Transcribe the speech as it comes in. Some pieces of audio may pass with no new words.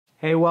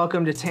Hey,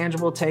 welcome to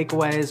Tangible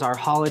Takeaways, our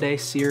holiday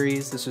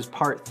series. This is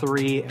part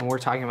 3, and we're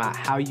talking about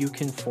how you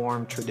can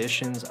form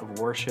traditions of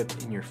worship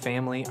in your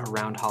family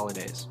around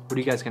holidays. What are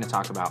you guys going to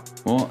talk about?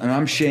 Well, and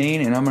I'm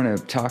Shane, and I'm going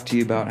to talk to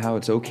you about how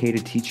it's okay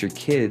to teach your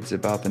kids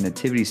about the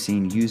nativity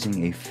scene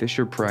using a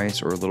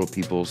Fisher-Price or Little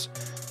People's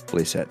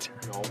playset.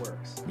 It all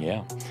works.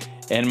 Yeah.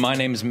 And my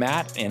name's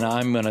Matt, and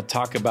I'm going to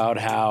talk about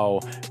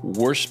how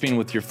worshiping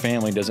with your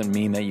family doesn't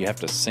mean that you have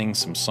to sing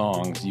some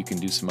songs. You can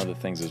do some other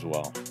things as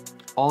well.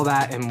 All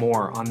that and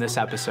more on this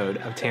episode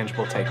of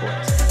Tangible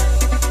Takeaways.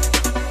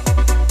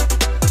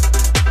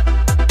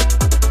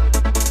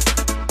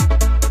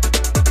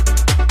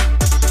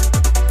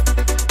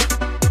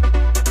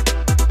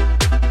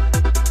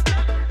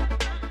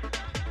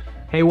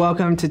 Hey,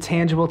 welcome to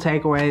Tangible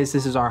Takeaways.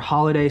 This is our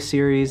holiday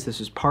series. This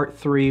is part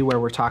 3 where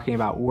we're talking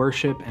about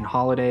worship and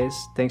holidays.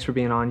 Thanks for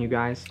being on, you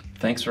guys.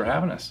 Thanks for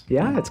having us.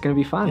 Yeah, it's going to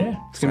be fun. Yeah,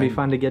 it's going to be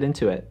fun to get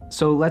into it.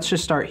 So let's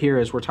just start here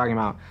as we're talking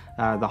about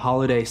the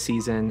holiday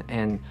season,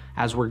 and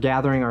as we're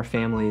gathering our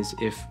families,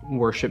 if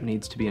worship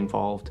needs to be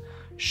involved.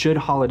 Should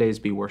holidays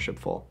be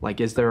worshipful? Like,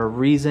 is there a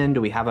reason?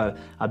 Do we have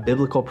a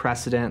biblical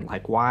precedent?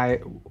 Like, why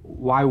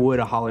would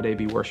a holiday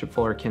be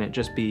worshipful, or can it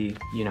just be,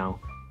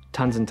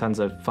 tons and tons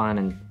of fun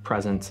and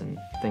presents and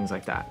things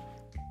like that?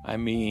 I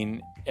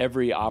mean,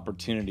 every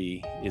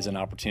opportunity is an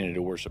opportunity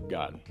to worship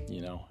God.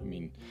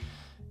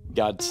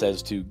 God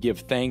says to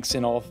give thanks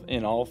in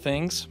all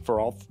things for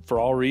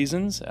all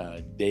reasons.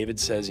 David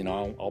says,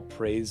 I'll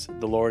praise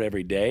the Lord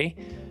every day.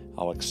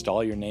 I'll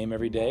extol your name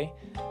every day.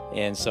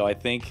 And so I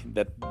think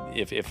that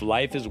if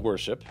life is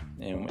worship,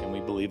 and we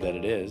believe that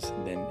it is,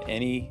 then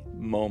any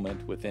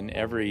moment within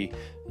every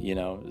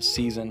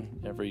season,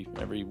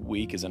 every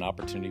week is an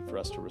opportunity for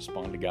us to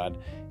respond to God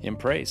in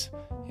praise.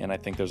 And I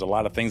think there's a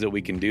lot of things that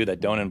we can do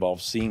that don't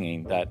involve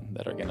singing that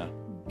are going to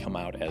come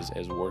out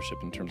as worship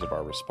in terms of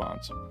our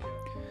response.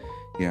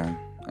 Yeah,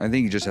 I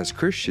think just as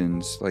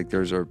Christians, like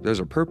there's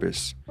a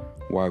purpose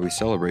why we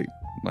celebrate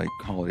like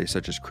holidays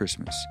such as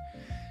Christmas.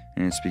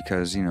 And it's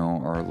because,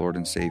 our Lord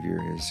and Savior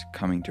is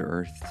coming to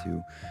earth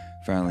to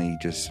finally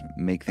just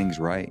make things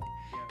right.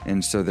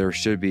 And so there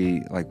should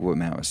be, like what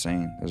Matt was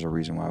saying, there's a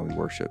reason why we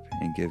worship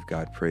and give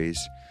God praise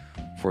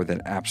for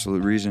that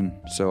absolute reason.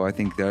 So I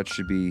think that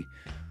should be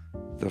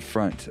the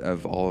front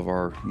of all of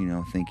our,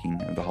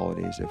 thinking of the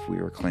holidays if we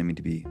are claiming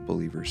to be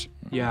believers.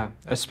 Yeah,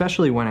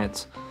 especially when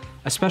it's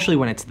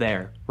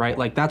there, right?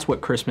 Like, that's what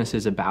Christmas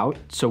is about.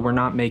 So we're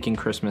not making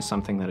Christmas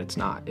something that it's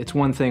not. It's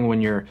one thing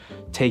when you're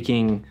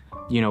taking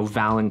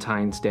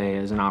Valentine's Day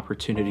as an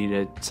opportunity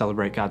to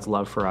celebrate God's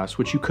love for us,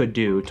 which you could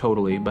do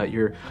totally, but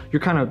you're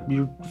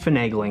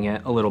finagling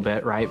it a little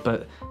bit, right?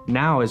 But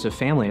now as a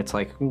family, it's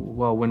like,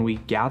 well, when we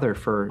gather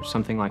for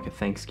something like a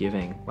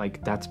Thanksgiving,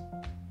 like that's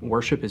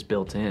worship is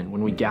built in.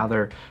 When we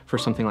gather for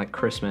something like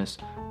Christmas,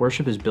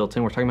 worship is built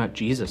in. We're talking about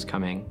Jesus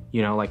coming,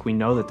 like we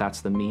know that that's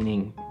the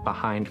meaning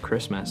behind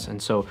Christmas.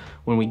 And so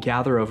when we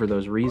gather over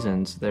those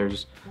reasons,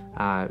 there's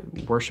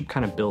worship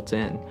kind of built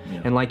in.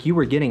 Yeah. And like you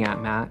were getting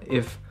at, Matt,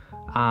 if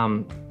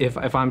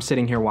I'm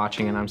sitting here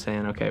watching and I'm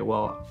saying, okay,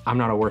 well, I'm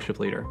not a worship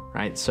leader,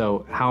 right?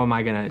 So how am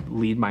I going to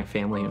lead my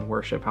family in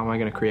worship? How am I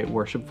going to create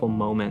worshipful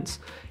moments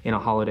in a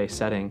holiday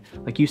setting?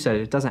 Like you said,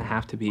 it doesn't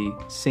have to be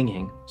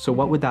singing. So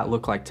what would that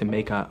look like to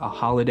make a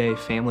holiday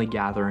family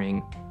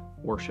gathering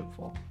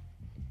worshipful?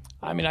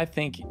 I mean, I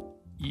think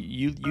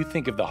you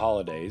think of the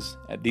holidays,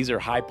 these are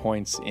high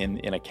points in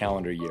a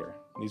calendar year.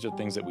 These are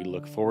things that we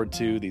look forward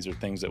to. These are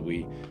things that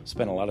we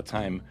spend a lot of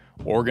time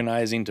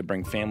organizing to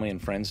bring family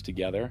and friends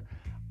together.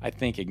 I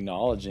think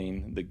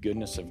acknowledging the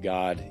goodness of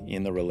God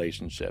in the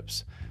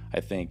relationships. I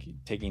think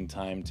taking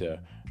time to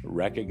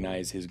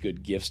recognize his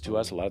good gifts to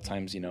us. A lot of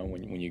times,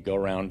 when you go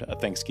around a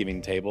Thanksgiving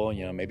table,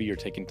 maybe you're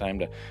taking time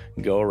to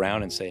go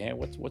around and say, hey,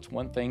 what's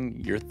one thing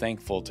you're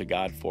thankful to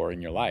God for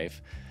in your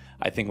life?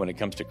 I think when it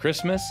comes to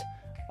Christmas,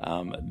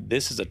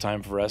 this is a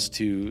time for us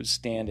to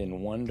stand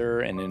in wonder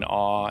and in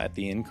awe at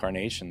the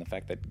incarnation, the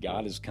fact that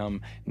God has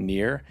come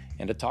near,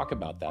 and to talk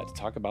about that, to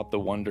talk about the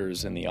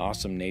wonders and the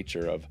awesome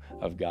nature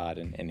of God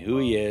and who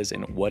he is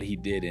and what he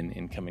did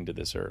in coming to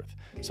this earth.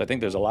 So I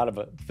think there's a lot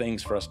of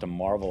things for us to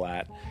marvel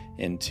at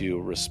and to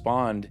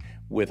respond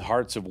with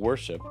hearts of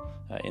worship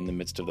in the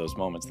midst of those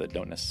moments that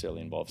don't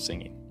necessarily involve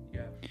singing.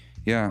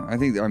 Yeah, I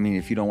think,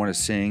 if you don't want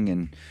to sing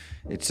and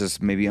it's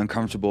just maybe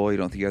uncomfortable, you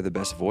don't think you have the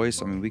best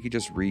voice, we could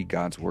just read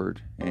God's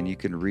word, and you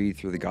can read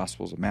through the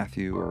Gospels of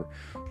Matthew or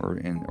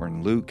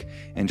in Luke,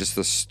 and just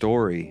the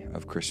story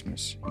of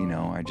Christmas.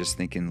 I just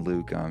think in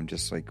Luke,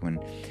 just like when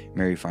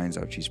Mary finds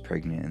out she's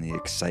pregnant and the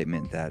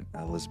excitement that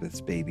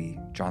Elizabeth's baby,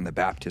 John the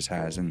Baptist,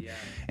 has, and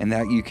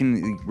that you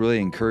can really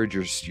encourage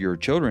your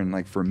children.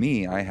 Like for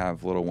me, I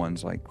have little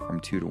ones like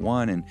from 2 to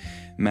 1, and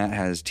Matt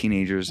has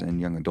teenagers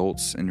and young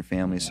adults in your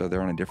family, so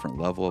they're on a different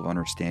level of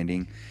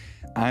understanding.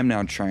 I'm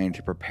now trying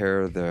to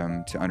prepare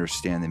them to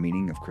understand the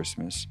meaning of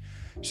Christmas.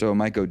 So it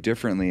might go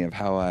differently of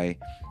how I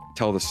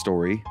tell the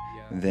story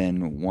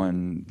than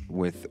one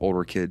with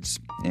older kids,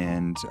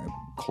 and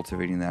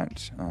cultivating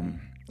that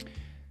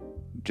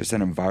just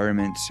an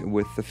environment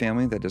with the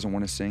family that doesn't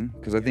want to sing.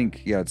 Because I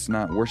think, it's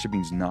not,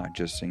 worshiping's not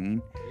just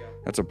singing.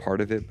 That's a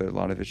part of it, but a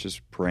lot of it's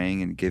just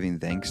praying and giving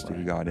thanks to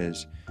who God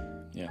is.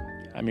 Yeah.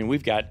 I mean,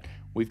 we've got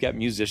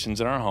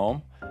musicians in our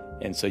home,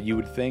 and so you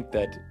would think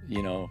that,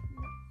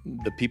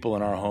 the people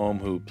in our home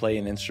who play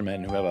an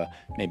instrument and who have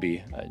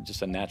maybe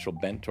just a natural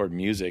bent toward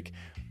music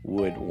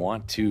would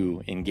want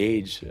to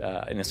engage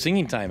in a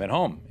singing time at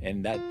home,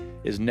 and that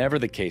is never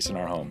the case in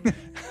our home.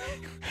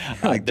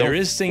 There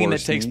is singing that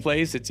takes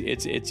place. It's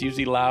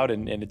usually loud,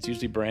 and it's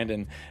usually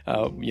Brandon,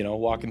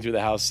 walking through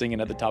the house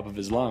singing at the top of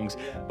his lungs.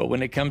 But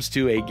when it comes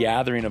to a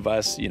gathering of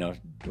us,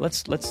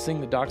 let's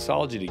sing the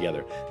doxology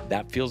together.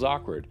 That feels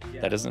awkward.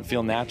 That doesn't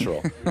feel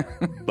natural.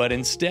 But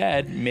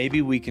instead,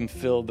 maybe we can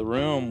fill the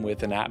room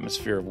with an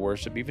atmosphere of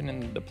worship, even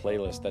in the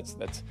playlist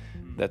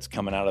that's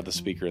coming out of the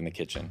speaker in the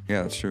kitchen.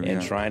 Yeah, that's true.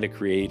 And trying to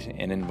create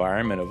an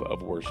environment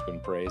of worship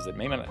and praise that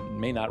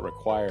may not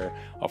require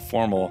a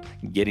formal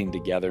getting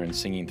together and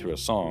singing through a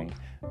song,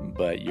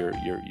 but you're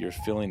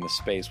filling the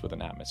space with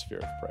an atmosphere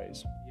of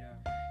praise.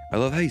 I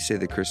love how you say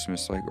the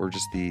Christmas, or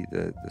just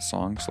the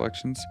song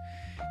selections,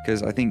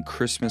 because I think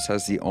Christmas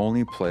has the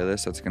only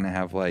playlist that's going to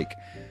have like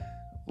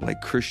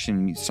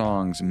Christian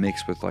songs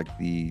mixed with like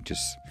the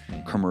just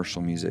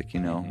commercial music,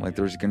 like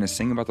there's going to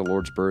sing about the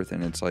Lord's birth,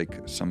 and it's like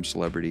some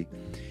celebrity,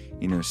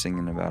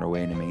 singing about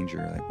away in a manger.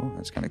 Like, oh,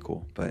 that's kind of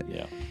cool. But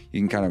you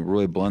can kind of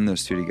really blend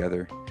those two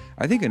together.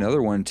 I think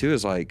another one too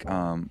is like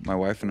my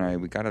wife and I,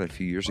 we got it a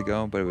few years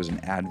ago, but it was an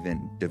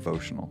Advent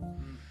devotional,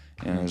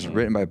 and it was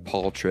written by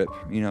Paul Tripp.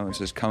 It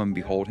says, "Come and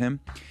behold Him,"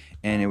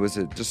 and it was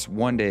just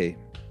one day.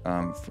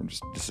 From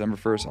just December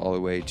 1st all the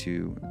way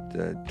to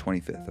the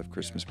 25th of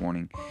Christmas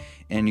morning.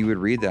 And you would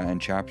read that, and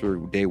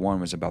day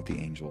 1 was about the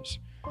angels.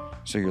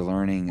 So you're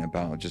learning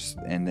about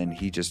and then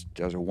he just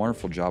does a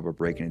wonderful job of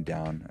breaking it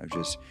down, of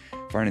just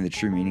finding the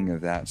true meaning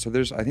of that. So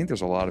I think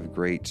there's a lot of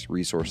great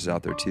resources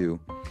out there too.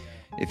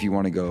 If you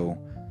want to go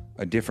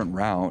a different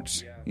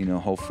route,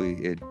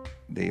 hopefully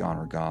they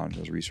honor God,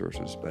 those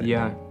resources. But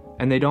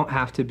and they don't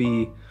have to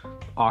be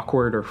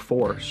awkward or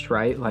forced,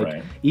 right?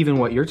 Even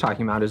what you're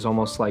talking about is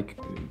almost like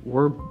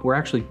we're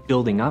actually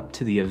building up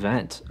to the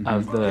event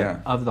of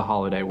the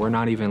holiday. We're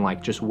not even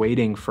like just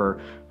waiting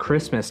for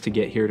Christmas to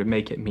get here to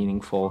make it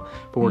meaningful,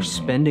 but we're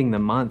spending the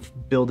month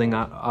building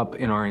up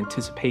in our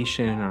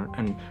anticipation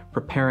and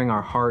preparing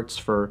our hearts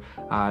for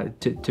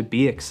to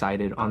be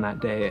excited on that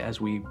day as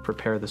we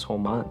prepare this whole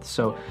month.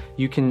 So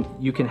you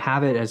can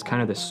have it as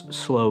kind of this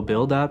slow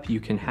build up.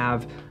 You can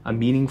have a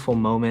meaningful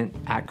moment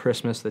at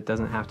Christmas that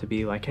doesn't have to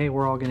be like, hey,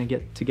 we're all going to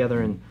get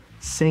together and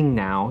sing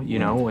now,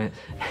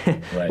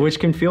 which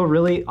can feel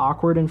really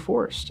awkward and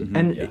forced.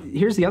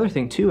 Here's the other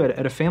thing too,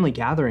 at a family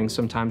gathering,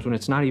 sometimes when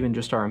it's not even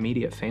just our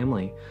immediate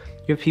family,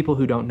 you have people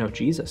who don't know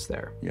Jesus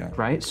there,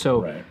 right?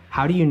 So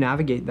how do you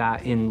navigate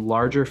that in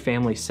larger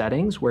family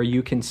settings where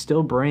you can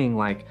still bring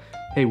like,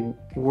 hey,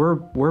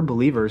 we're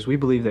believers. We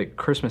believe that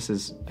Christmas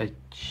is a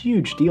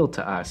huge deal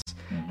to us.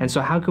 And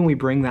so how can we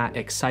bring that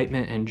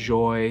excitement and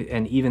joy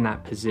and even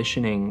that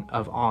positioning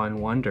of awe and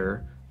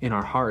wonder in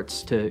our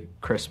hearts to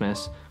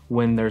Christmas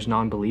when there's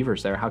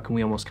non-believers there? How can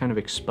we almost kind of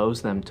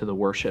expose them to the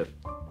worship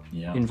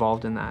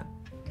involved in that?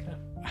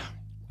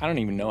 I don't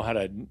even know how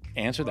to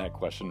answer that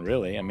question,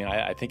 really. I mean,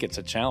 I think it's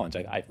a challenge.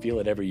 I feel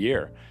it every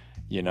year.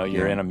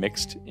 You're in a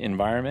mixed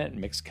environment,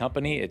 mixed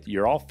company.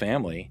 You're all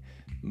family,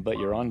 but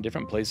you're on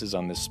different places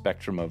on this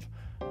spectrum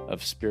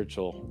of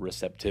spiritual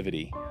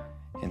receptivity.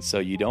 And so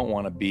you don't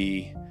want to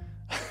be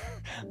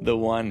the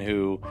one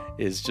who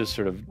is just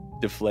sort of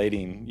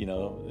deflating,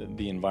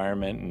 the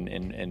environment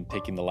and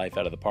taking the life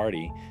out of the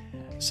party.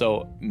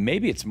 So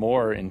maybe it's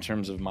more in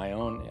terms of my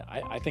own,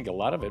 I think a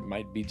lot of it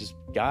might be just,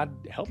 God,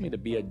 help me to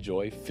be a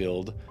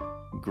joy-filled,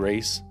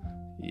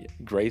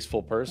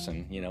 graceful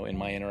person, in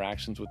my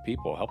interactions with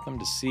people. Help them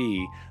to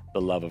see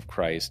the love of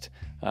Christ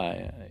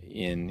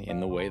in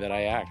the way that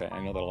I act. I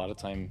know that a lot of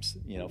times,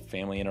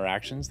 family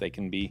interactions, they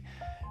can be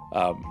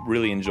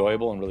really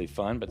enjoyable and really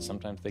fun, but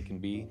sometimes they can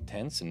be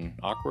tense and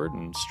awkward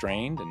and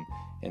strained,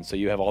 and so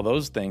you have all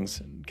those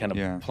things kind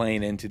of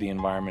playing into the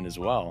environment as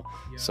well.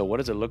 So what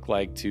does it look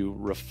like to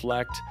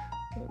reflect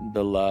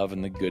the love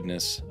and the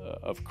goodness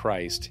of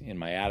Christ in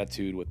my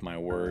attitude, with my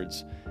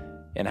words,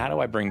 and how do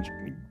I bring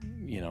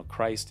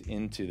Christ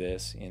into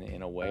this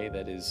in a way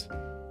that is,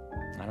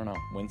 I don't know,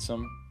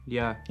 winsome?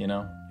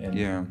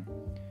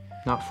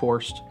 Not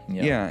forced.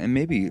 And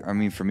maybe,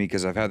 for me,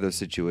 because I've had those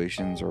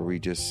situations where we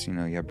just,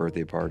 you have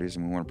birthday parties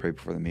and we want to pray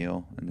before the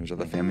meal and there's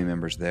other family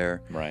members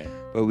there. Right.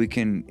 But we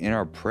can, in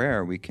our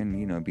prayer, we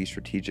can, be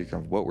strategic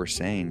of what we're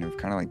saying, of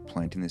kind of like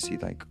planting the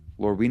seed, like,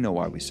 Lord, we know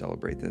why we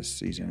celebrate this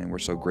season and we're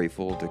so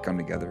grateful to come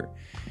together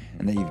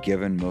and that you've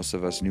given most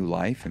of us new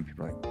life, and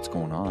people are like, what's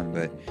going on?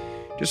 But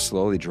just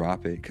slowly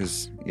drop it,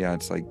 because,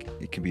 it's like,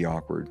 it can be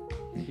awkward.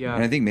 Yeah.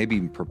 And I think maybe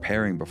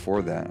preparing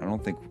before that, I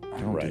don't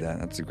do that.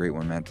 That's a great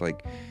one, Matt.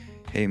 Like,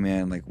 hey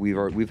man, like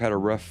we've had a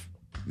rough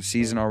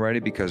season already,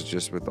 because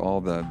just with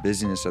all the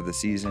busyness of the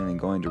season and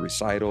going to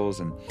recitals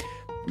and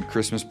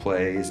Christmas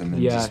plays and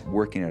then just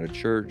working at a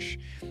church,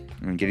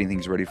 and getting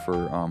things ready for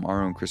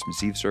our own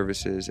Christmas Eve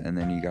services. And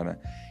then you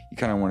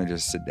kind of want to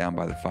just sit down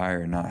by the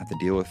fire and not have to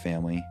deal with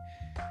family,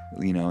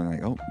 and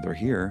like, oh, they're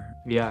here.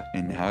 Yeah.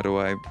 And how do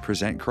I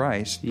present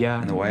Christ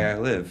in the way I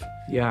live?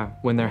 Yeah,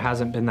 when there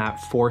hasn't been that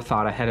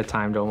forethought ahead of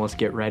time to almost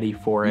get ready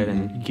for it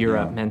and gear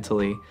up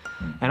mentally.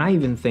 And I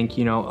even think,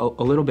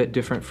 a little bit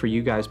different for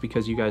you guys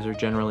because you guys are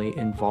generally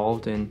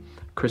involved in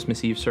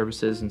Christmas Eve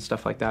services and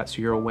stuff like that.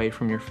 So you're away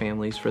from your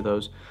families for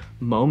those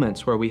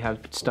moments where we have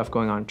stuff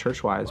going on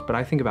church-wise. But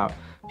I think about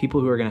people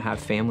who are going to have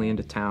family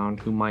into town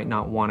who might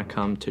not want to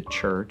come to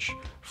church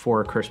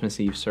for a Christmas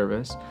Eve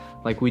service.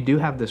 Like, we do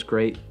have this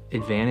great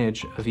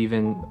advantage of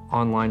even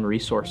online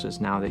resources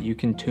now that you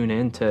can tune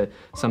in to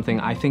something.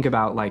 I think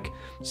about, like,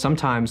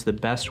 sometimes the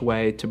best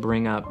way to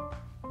bring up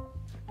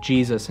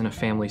Jesus in a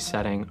family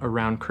setting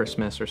around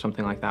Christmas or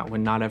something like that,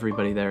 when not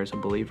everybody there is a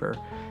believer,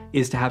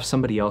 is to have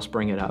somebody else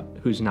bring it up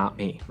who's not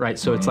me, right?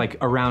 So it's like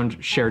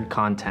around shared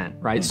content,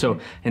 right? So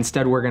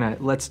instead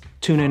let's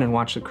tune in and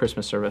watch the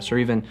Christmas service, or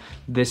even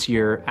this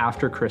year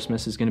after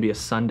Christmas is gonna be a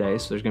Sunday,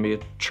 so there's gonna be a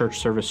church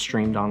service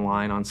streamed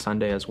online on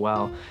Sunday as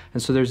well.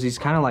 And so there's these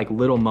kind of like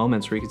little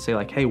moments where you could say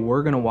like, hey,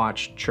 we're gonna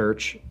watch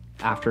church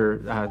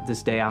after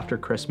this day after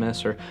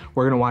Christmas, or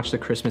we're gonna watch the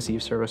Christmas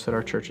Eve service that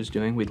our church is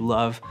doing. We'd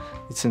love,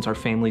 since our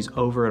family's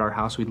over at our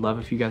house, we'd love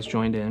if you guys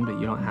joined in, but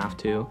you don't have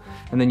to.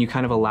 And then you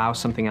kind of allow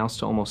something else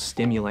to almost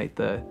stimulate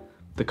the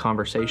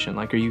conversation.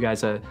 Like, are you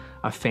guys a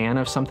fan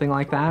of something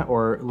like that,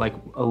 or like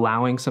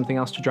allowing something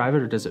else to drive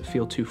it, or does it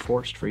feel too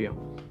forced for you?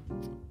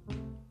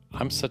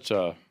 I'm such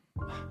a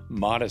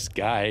modest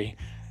guy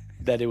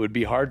that it would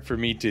be hard for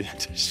me to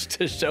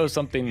show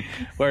something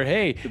where,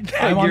 hey,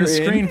 I'm on the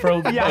screen for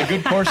a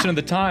good portion of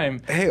the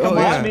time.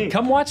 Hey,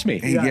 Come watch me.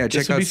 Hey,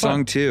 check out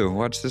song 2.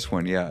 Watch this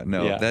one. Yeah,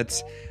 no,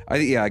 that's,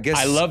 I guess.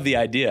 I love the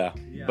idea,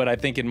 but I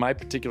think in my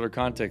particular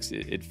context,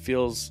 it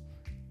feels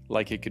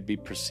like it could be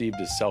perceived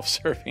as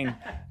self-serving,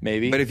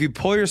 maybe. But if you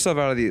pull yourself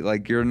out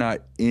of you're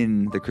not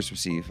in the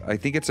Christmas Eve, I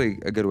think it's a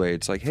good way.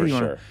 It's like,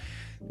 hey,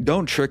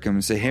 don't trick them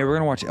and say, hey, we're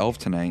going to watch Elf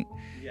tonight.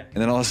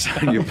 And then all of a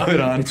sudden you put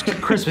on it's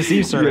Christmas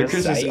Eve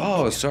service.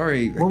 Oh,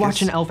 sorry. We're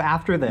watching Elf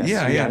after this.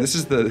 Yeah. This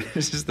is the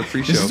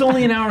pre-show. This is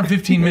only an hour and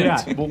 15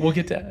 minutes. We'll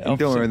get to Elf.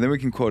 Don't worry. Then we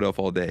can quote Elf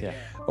all day. Yeah.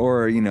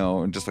 Or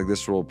just like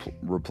this will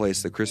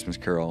replace the Christmas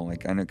Carol.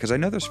 Like I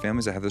know there's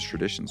families that have those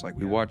traditions. Like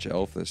we watch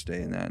Elf this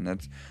day and that,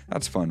 and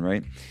that's fun,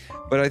 right?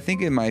 But I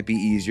think it might be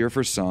easier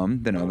for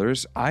some than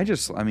others.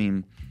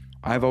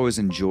 I've always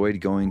enjoyed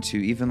going to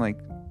even like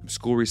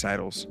school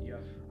recitals. Yeah.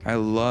 I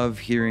love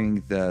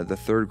hearing the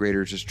third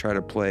graders just try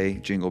to play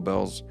Jingle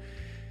Bells.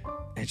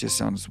 It just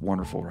sounds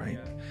wonderful, right?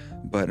 Yeah.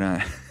 But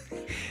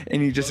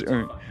and you just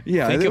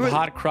think of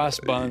hot cross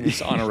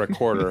buns on a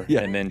recorder,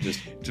 and then just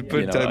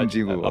put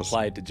Jingle Bells.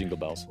 Apply it to Jingle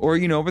Bells. Or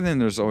but then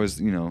there's always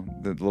the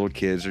little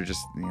kids are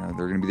just they're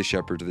going to be the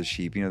shepherds of the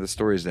sheep. The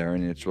story's there,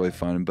 and it's really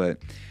fun.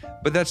 But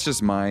that's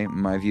just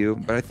my view.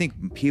 But I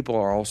think people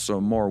are also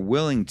more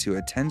willing to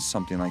attend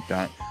something like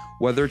that,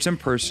 whether it's in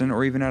person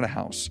or even at a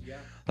house. Yeah.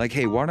 Like,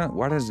 hey, why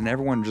doesn't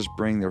everyone just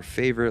bring their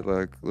favorite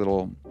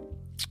little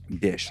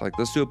dish? Like,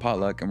 let's do a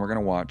potluck and we're gonna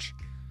watch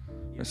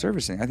a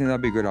servicing. I think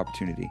that'd be a good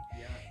opportunity.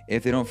 Yeah.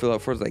 If they don't feel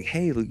up for it, it's like,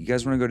 hey, look, you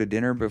guys want to go to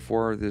dinner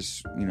before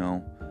this,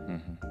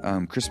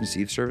 Christmas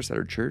Eve service at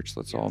our church?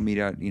 Let's all meet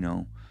at, this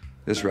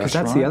restaurant. Because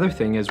that's the other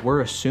thing is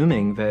we're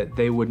assuming that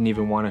they wouldn't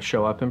even want to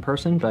show up in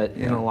person, but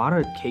in a lot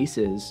of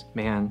cases,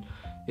 man.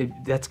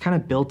 That's kind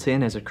of built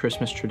in as a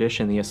Christmas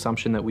tradition, the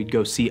assumption that we'd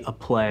go see a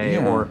play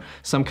or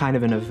some kind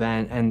of an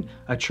event, and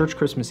a church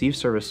Christmas Eve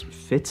service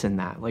fits in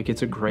that. Like,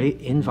 it's a great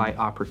invite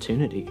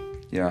opportunity.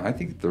 Yeah, I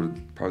think they're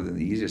probably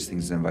the easiest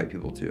things to invite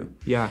people to.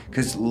 Yeah.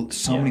 Because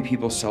so many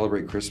people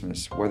celebrate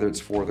Christmas, whether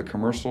it's for the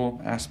commercial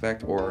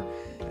aspect or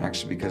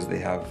actually because they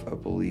have a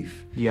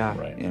belief in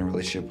a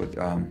relationship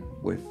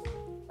with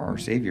our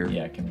Savior.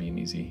 Yeah, it can be an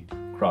easy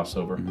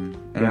crossover.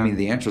 Mm-hmm. And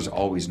the answer is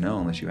always no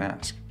unless you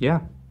ask.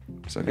 Yeah.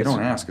 So if you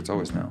don't ask, it's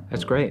always no.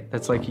 That's great.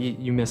 That's like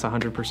you miss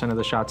 100% of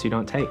the shots you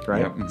don't take,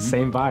 right? Yep. Mm-hmm.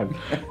 Same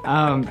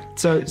vibe.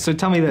 So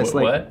tell me this.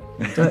 What?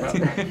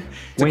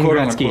 Wayne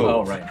Gretzky.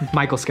 Oh, right.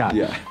 Michael Scott.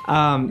 Yeah.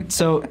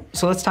 So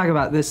let's talk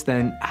about this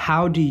then.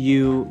 How do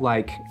you,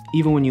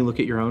 even when you look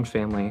at your own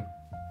family,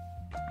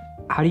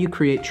 how do you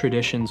create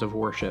traditions of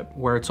worship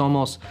where it's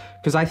almost,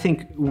 because I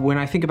think when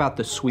I think about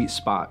the sweet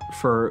spot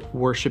for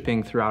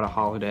worshiping throughout a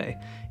holiday,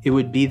 it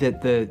would be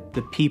that the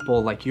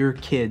people, like your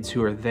kids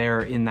who are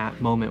there in that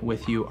moment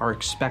with you, are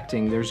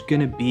expecting there's going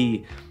to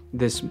be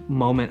this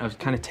moment of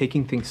kind of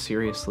taking things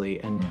seriously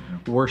and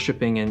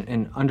worshiping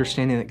and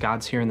understanding that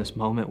God's here in this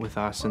moment with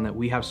us and that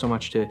we have so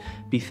much to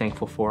be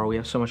thankful for. We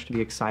have so much to be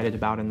excited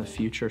about in the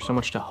future, so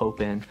much to hope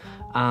in.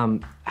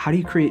 How do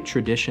you create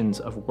traditions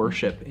of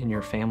worship in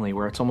your family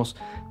where it's almost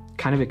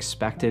kind of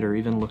expected or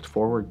even looked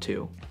forward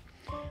to?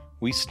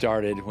 We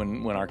started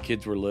when our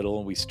kids were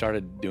little. We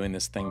started doing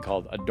this thing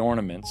called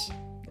adornments,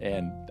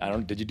 and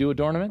did you do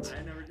adornments?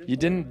 I never did. You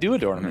didn't do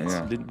adornments.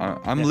 Yeah.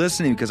 I'm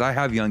listening because I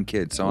have young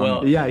kids.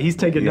 So he's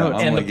taking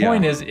notes. And the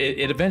point is,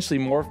 it eventually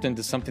morphed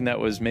into something that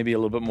was maybe a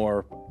little bit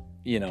more,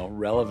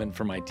 relevant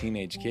for my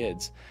teenage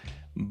kids.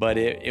 but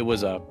it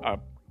was a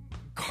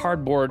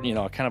cardboard, kind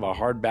of a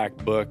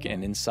hardback book,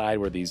 and inside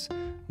were these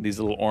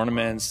little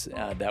ornaments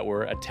that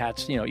were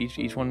attached,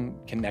 each one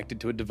connected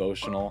to a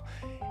devotional,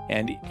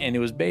 and it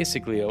was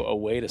basically a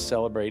way to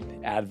celebrate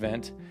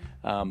Advent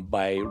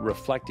by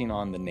reflecting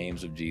on the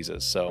names of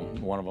Jesus. So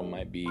one of them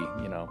might be,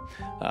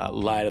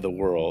 light of the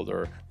world,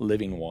 or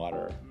living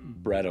water,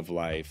 bread of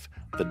life,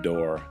 the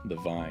door, the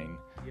vine,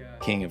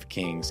 King of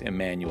Kings,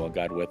 Emmanuel,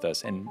 God with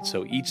us. And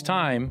so each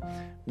time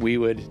we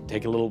would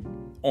take a little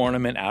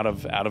ornament out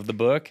of the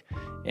book,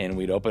 and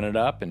we'd open it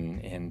up,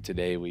 and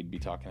today we'd be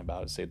talking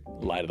about, say,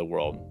 light of the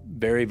world.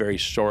 Very, very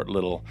short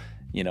little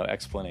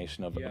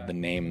explanation of the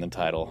name and the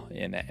title,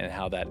 and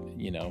how that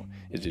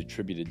is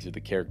attributed to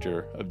the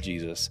character of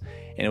Jesus.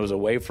 And it was a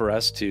way for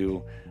us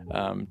to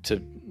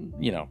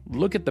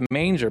look at the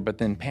manger, but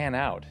then pan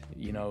out,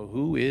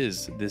 who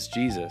is this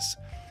Jesus,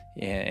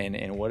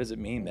 and what does it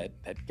mean that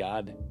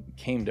God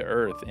came to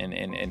earth,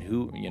 and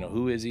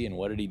who is he, and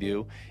what did he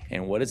do,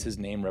 and what does his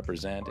name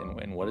represent,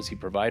 and what does he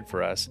provide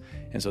for us?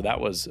 And so that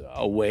was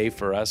a way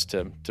for us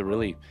to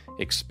really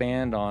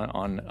expand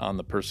on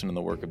the person and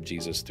the work of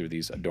Jesus through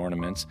these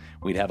adornments.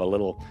 We'd have a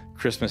little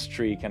Christmas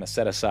tree kind of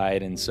set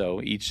aside, and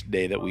so each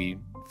day that we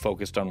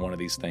focused on one of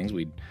these things,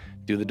 we'd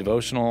do the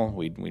devotional,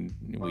 we'd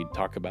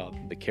talk about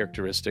the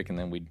characteristic, and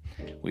then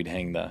we'd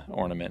hang the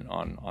ornament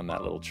on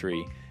that little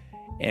tree.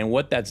 And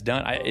what that's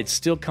done, it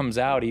still comes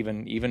out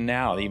even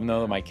now, even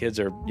though my kids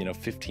are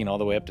 15 all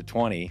the way up to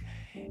 20.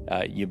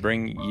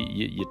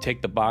 You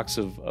take the box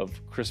of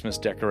Christmas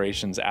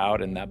decorations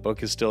out, and that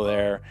book is still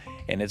there,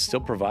 and it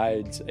still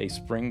provides a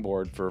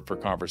springboard for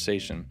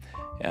conversation.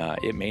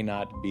 It may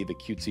not be the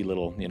cutesy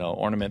little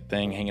ornament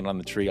thing hanging on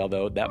the tree,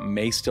 although that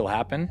may still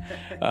happen,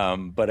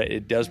 but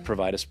it does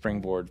provide a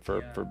springboard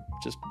for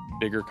just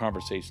bigger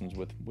conversations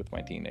with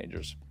my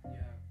teenagers.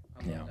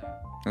 Yeah.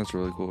 That's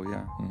really cool.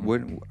 Yeah.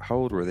 Mm-hmm. How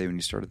old were they when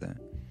you started that?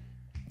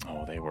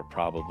 Oh, they were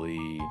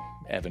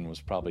Evan was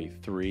probably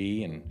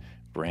 3, and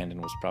Brandon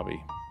was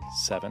probably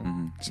 7.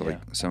 Mm-hmm. So like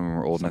some of them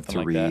were old enough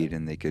to read,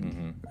 and they could.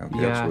 Mm-hmm. Okay,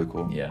 that's really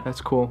cool. Yeah,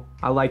 that's cool.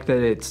 I like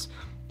that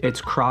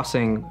it's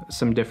crossing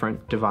some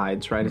different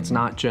divides, right? It's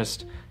not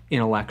just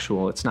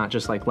intellectual. It's not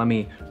just like, let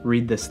me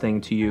read this thing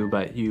to you,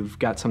 but you've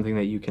got something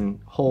that you can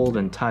hold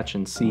and touch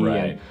and see,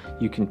 right. And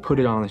you can put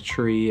it on the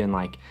tree, and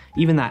like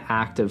even that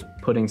act of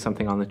putting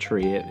something on the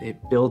tree, it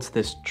builds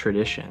this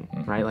tradition,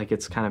 right? Like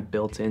it's kind of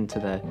built into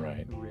the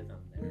rhythm.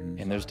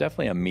 And there's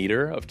definitely a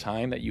meter of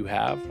time that you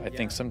have. I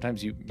think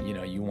sometimes you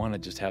want to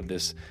just have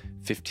this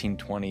 15,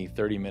 20,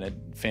 30-minute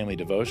family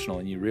devotional,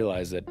 and you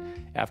realize that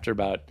after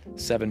about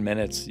 7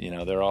 minutes,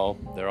 they're all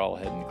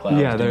heading the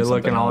clouds. Yeah, they're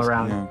looking all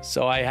around. Yeah.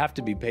 So I have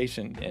to be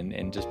patient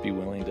and just be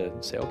willing to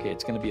say, okay,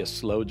 it's going to be a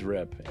slow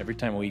drip. Every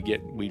time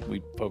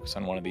we focus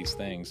on one of these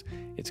things,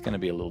 it's going to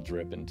be a little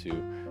drip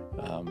into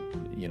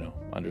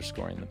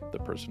underscoring the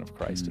person of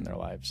Christ in their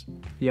lives.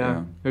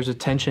 Yeah, there's a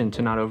tension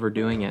to not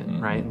overdoing it,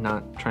 right?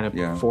 Not trying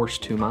to force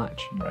too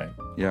much. Right.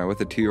 Yeah, with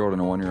a 2-year-old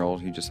and a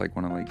 1-year-old, you just like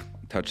want to like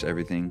touch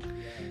everything.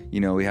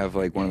 We have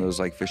like one of those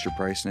like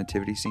Fisher-Price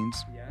nativity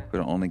scenes, but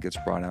it only gets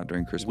brought out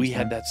during Christmas. We time.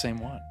 had that same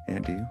one. Yeah,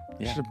 do you?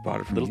 Yeah. Should have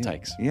bought it from Little you.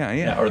 Tykes.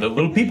 Yeah. Or the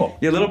little people.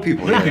 Yeah, little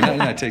people.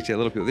 Yeah, it takes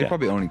little people. They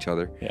probably own each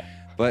other. Yeah.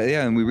 But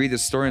yeah, and we read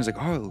this story, and it's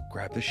like, oh,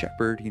 grab the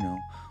shepherd.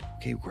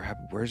 Okay,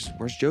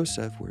 where's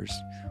Joseph?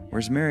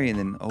 Where's Mary? And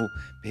then,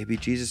 baby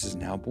Jesus is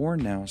now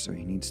born now, so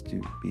he needs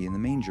to be in the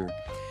manger.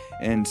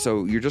 And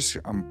so you're just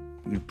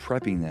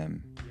prepping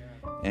them,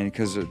 and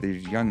because they're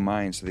young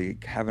minds, so they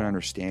have an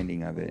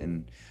understanding of it.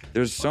 And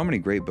there's so many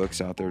great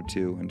books out there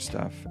too and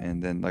stuff.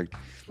 And then like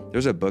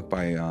there's a book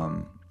by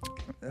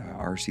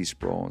R.C.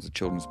 Sproul. It's a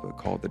children's book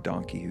called The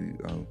Donkey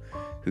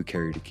Who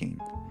Carried a King.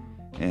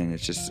 And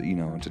it's just,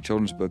 it's a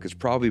children's book. It's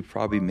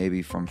probably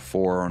maybe from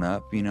 4 on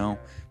up,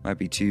 might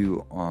be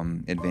too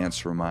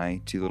advanced for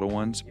my 2 little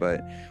ones,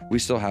 but we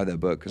still have that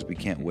book because we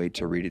can't wait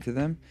to read it to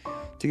them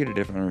to get a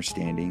different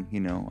understanding,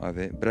 of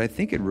it. But I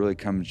think it really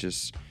comes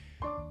just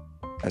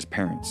as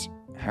parents.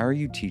 How are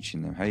you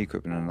teaching them? How are you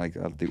equipping them? Like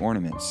the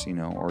ornaments,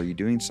 or are you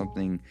doing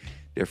something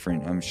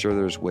different? I'm sure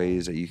there's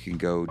ways that you can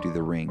go do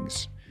the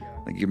rings.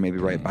 Like you maybe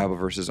write Bible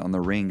verses on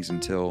the rings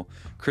until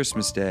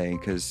Christmas Day,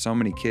 because so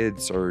many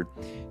kids are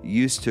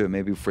used to it,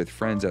 maybe with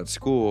friends at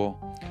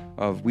school,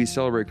 of we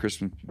celebrate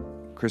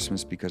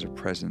Christmas because of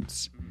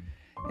presents.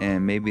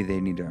 And maybe they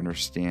need to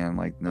understand,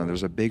 like, no,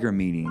 there's a bigger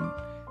meaning,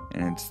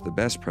 and it's the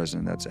best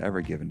present that's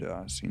ever given to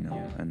us,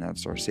 and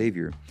that's our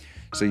Savior.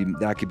 So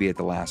that could be at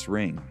the last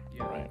ring.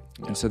 Right.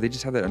 Yeah. And so they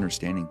just have that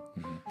understanding.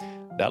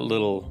 That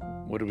little,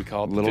 what do we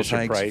call it? Little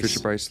Fisher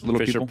Price,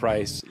 Little People.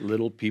 Price,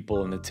 Little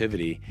People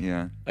Nativity.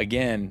 Yeah.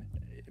 Again,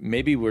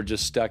 maybe we're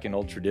just stuck in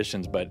old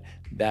traditions, but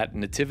that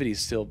nativity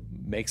still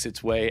makes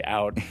its way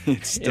out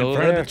It's still in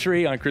front there. of the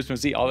tree on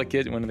Christmas Eve. All the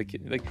kids,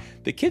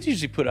 the kids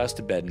usually put us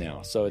to bed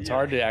now, so it's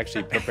hard to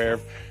actually prepare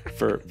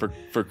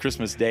for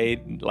Christmas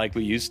Day like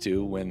we used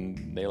to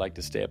when they like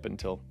to stay up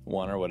until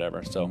 1 or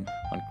whatever. So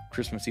on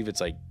Christmas Eve,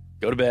 it's like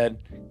go to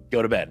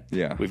bed.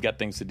 Yeah. We've got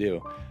things to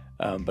do.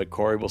 But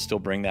Corey will still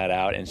bring that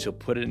out, and she'll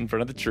put it in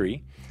front of the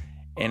tree.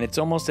 And it's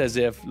almost as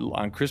if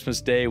on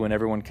Christmas Day, when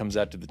everyone comes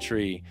out to the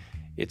tree,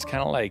 it's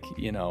kind of like,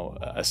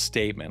 a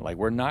statement. Like,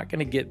 we're not going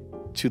to get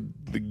to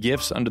the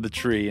gifts under the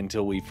tree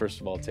until we,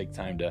 first of all, take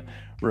time to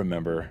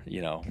remember,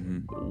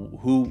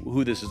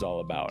 who this is all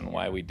about and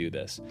why we do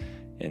this.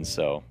 And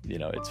so,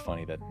 it's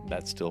funny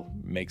that still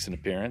makes an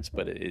appearance,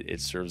 but it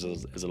serves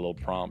as a little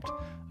prompt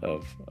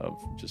of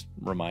just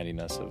reminding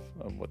us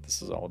of what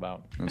this is all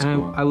about. That's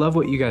cool. I love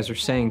what you guys are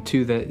saying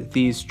too, that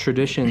these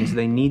traditions,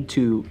 they need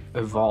to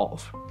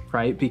evolve,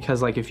 right?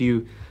 Because like if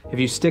you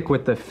stick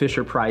with the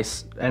Fisher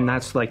Price and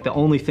that's like the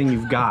only thing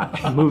you've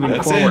got moving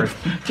forward,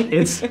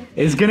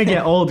 it's gonna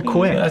get old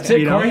quick. That's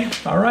it, Corey.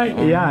 All right.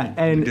 Yeah,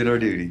 and we did our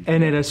duty.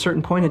 And at a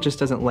certain point, it just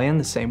doesn't land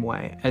the same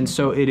way. And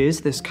so it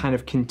is this kind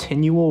of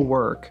continual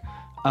work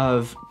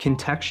of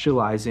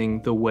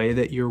contextualizing the way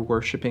that you're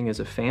worshiping as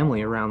a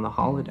family around the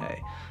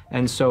holiday.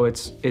 And so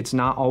it's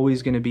not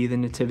always going to be the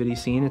nativity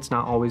scene. It's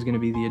not always going to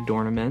be the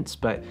adornments.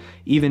 But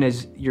even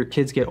as your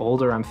kids get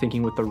older, I'm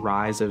thinking with the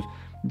rise of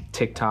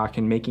TikTok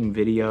and making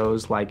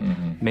videos, like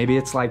maybe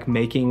it's like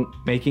making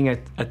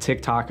a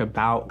TikTok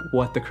about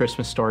what the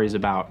Christmas story is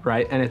about,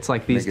 right? And it's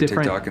like these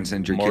different TikTok and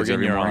send your kids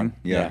every morning.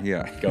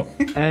 Yeah. Go.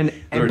 And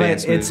but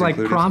it's like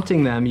included.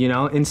 Prompting them,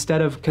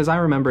 instead of, because I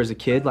remember as a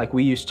kid, like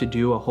we used to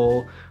do a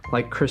whole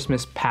like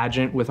Christmas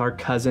pageant with our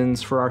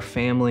cousins for our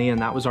family,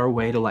 and that was our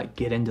way to like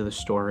get into the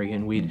story,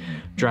 and we'd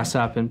dress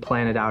up and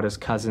plan it out as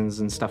cousins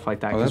and stuff like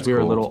that, because we were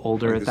a little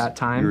older at that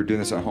time. You were doing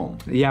this at home.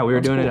 Yeah, we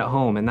were doing it at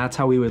home, and that's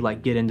how we would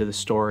like get into the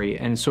story.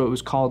 And so it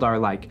was called our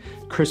like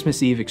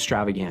Christmas Eve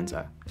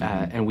extravaganza,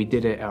 and we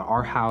did it at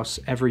our house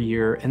every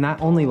year, and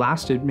that only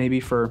lasted maybe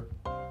for,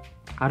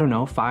 I don't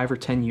know, 5 or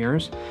 10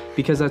 years,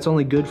 because that's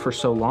only good for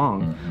so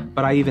long.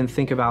 But I even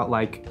think about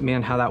like,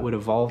 man, how that would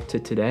evolve to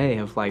today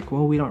of like,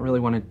 well, we don't really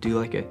want to do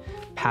like a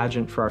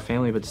pageant for our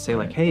family, but to say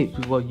like, hey,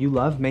 well, you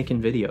love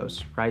making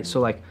videos, right? So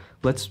like,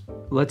 let's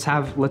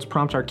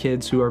prompt our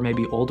kids who are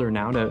maybe older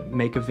now to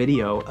make a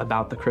video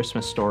about the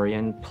Christmas story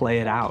and play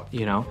it out,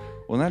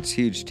 Well, that's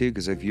huge too,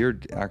 because if you're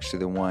actually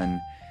the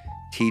one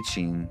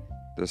teaching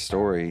the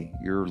story,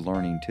 you're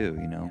learning too,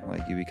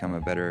 like you become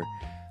a better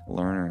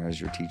learner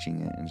as you're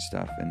teaching it and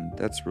stuff. And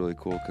that's really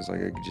cool, because like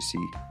I could just see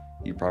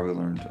you probably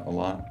learned a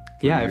lot.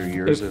 Yeah,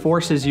 it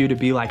forces you to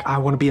be like, I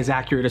want to be as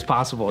accurate as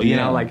possible,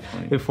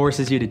 it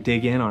forces you to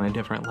dig in on a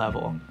different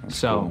level.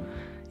 So cool.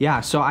 Yeah,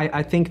 so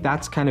I think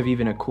that's kind of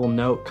even a cool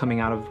note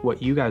coming out of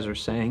what you guys are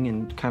saying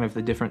and kind of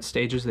the different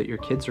stages that your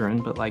kids are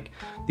in. But like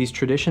these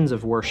traditions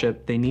of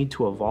worship, they need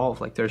to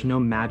evolve. Like there's no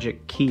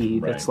magic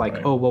key that's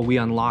oh, well, we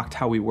unlocked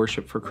how we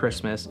worship for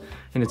Christmas,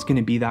 and it's going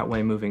to be that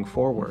way moving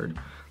forward.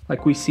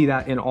 Like we see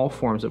that in all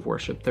forms of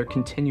worship. They're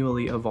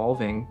continually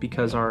evolving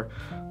because our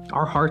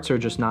hearts are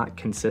just not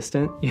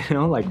consistent,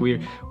 like we're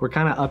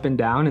kind of up and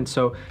down. And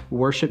so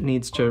worship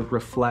needs to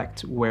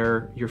reflect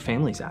where your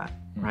family's at,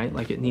 right?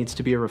 Like it needs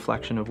to be a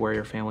reflection of where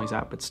your family's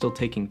at, but still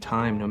taking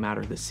time, no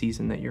matter the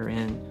season that you're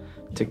in,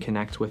 to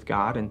connect with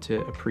God and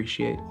to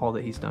appreciate all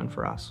that he's done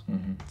for us.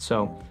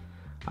 So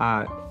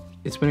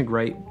it's been a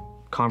great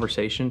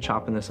conversation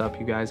chopping this up,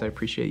 you guys. I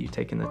appreciate you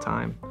taking the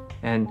time.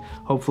 And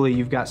hopefully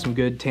you've got some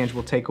good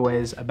tangible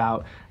takeaways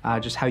about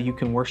just how you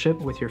can worship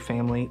with your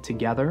family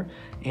together.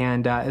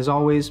 And as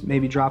always,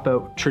 maybe drop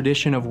a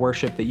tradition of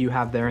worship that you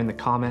have there in the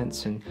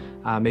comments, and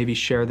maybe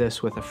share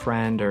this with a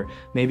friend, or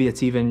maybe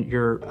it's even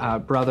your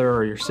brother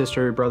or your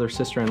sister, brother,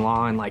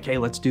 sister-in-law, and like, hey,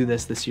 let's do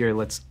this year.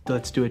 Let's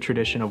do a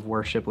tradition of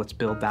worship. Let's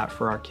build that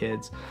for our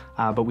kids.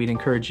 But we'd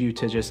encourage you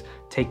to just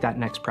take that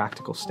next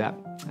practical step.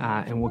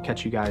 And we'll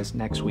catch you guys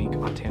next week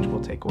on Tangible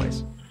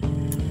Takeaways.